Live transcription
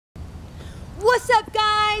What's up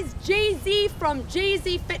guys? Jay-Z from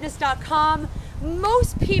jzfitness.com.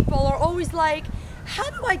 Most people are always like, how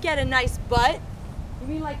do I get a nice butt? You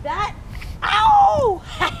mean like that? Ow!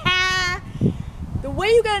 The way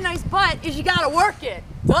you get a nice butt is you gotta work it.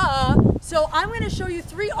 Duh! So I'm gonna show you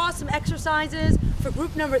 3 awesome exercises for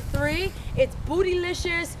group number 3. It's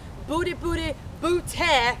bootylicious, booty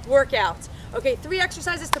workout. Okay, 3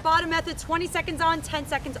 exercises, Tabata method, 20 seconds on, 10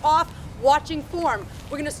 seconds off, watching form.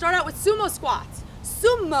 We're gonna start out with sumo squats.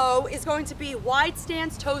 Sumo is going to be wide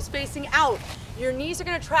stance, toes facing out. Your knees are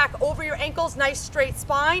gonna track over your ankles, nice straight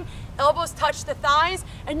spine, elbows touch the thighs,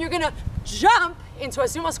 and you're gonna jump into a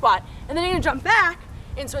sumo squat. And then you're gonna jump back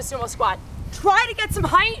into a sumo squat. Try to get some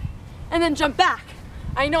height and then jump back.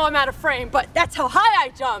 I know I'm out of frame, but that's how high I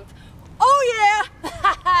jump. Oh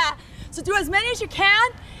yeah! So do as many as you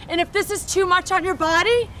can, and if this is too much on your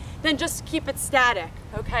body, then just keep it static,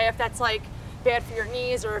 okay? If that's like bad for your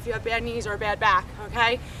knees, or if you have bad knees or a bad back,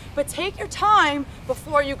 okay? But take your time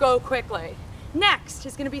before you go quickly. Next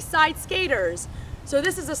is gonna be side skaters. So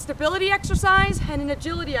this is a stability exercise and an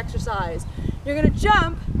agility exercise. You're gonna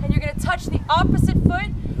jump and you're gonna touch the opposite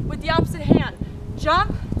foot with the opposite hand.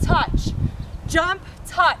 Jump, touch, jump,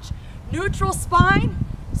 touch. Neutral spine,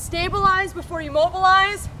 stabilize before you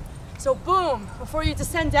mobilize. So boom, before you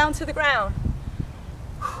descend down to the ground.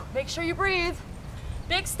 Make sure you breathe.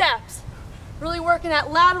 Big steps. Really working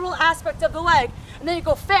that lateral aspect of the leg. And then you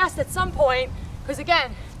go fast at some point, because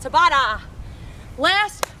again, Tabata.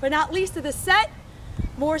 Last but not least of the set,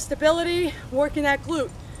 more stability, working that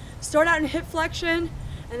glute. Start out in hip flexion,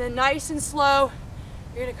 and then nice and slow,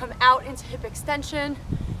 you're gonna come out into hip extension,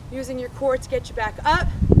 using your core to get you back up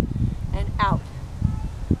and out.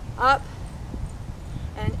 Up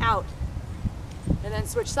and out. And then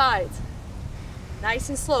switch sides. Nice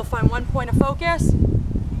and slow, find one point of focus,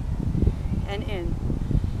 and in.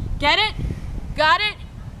 Get it? Got it?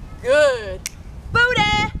 Good.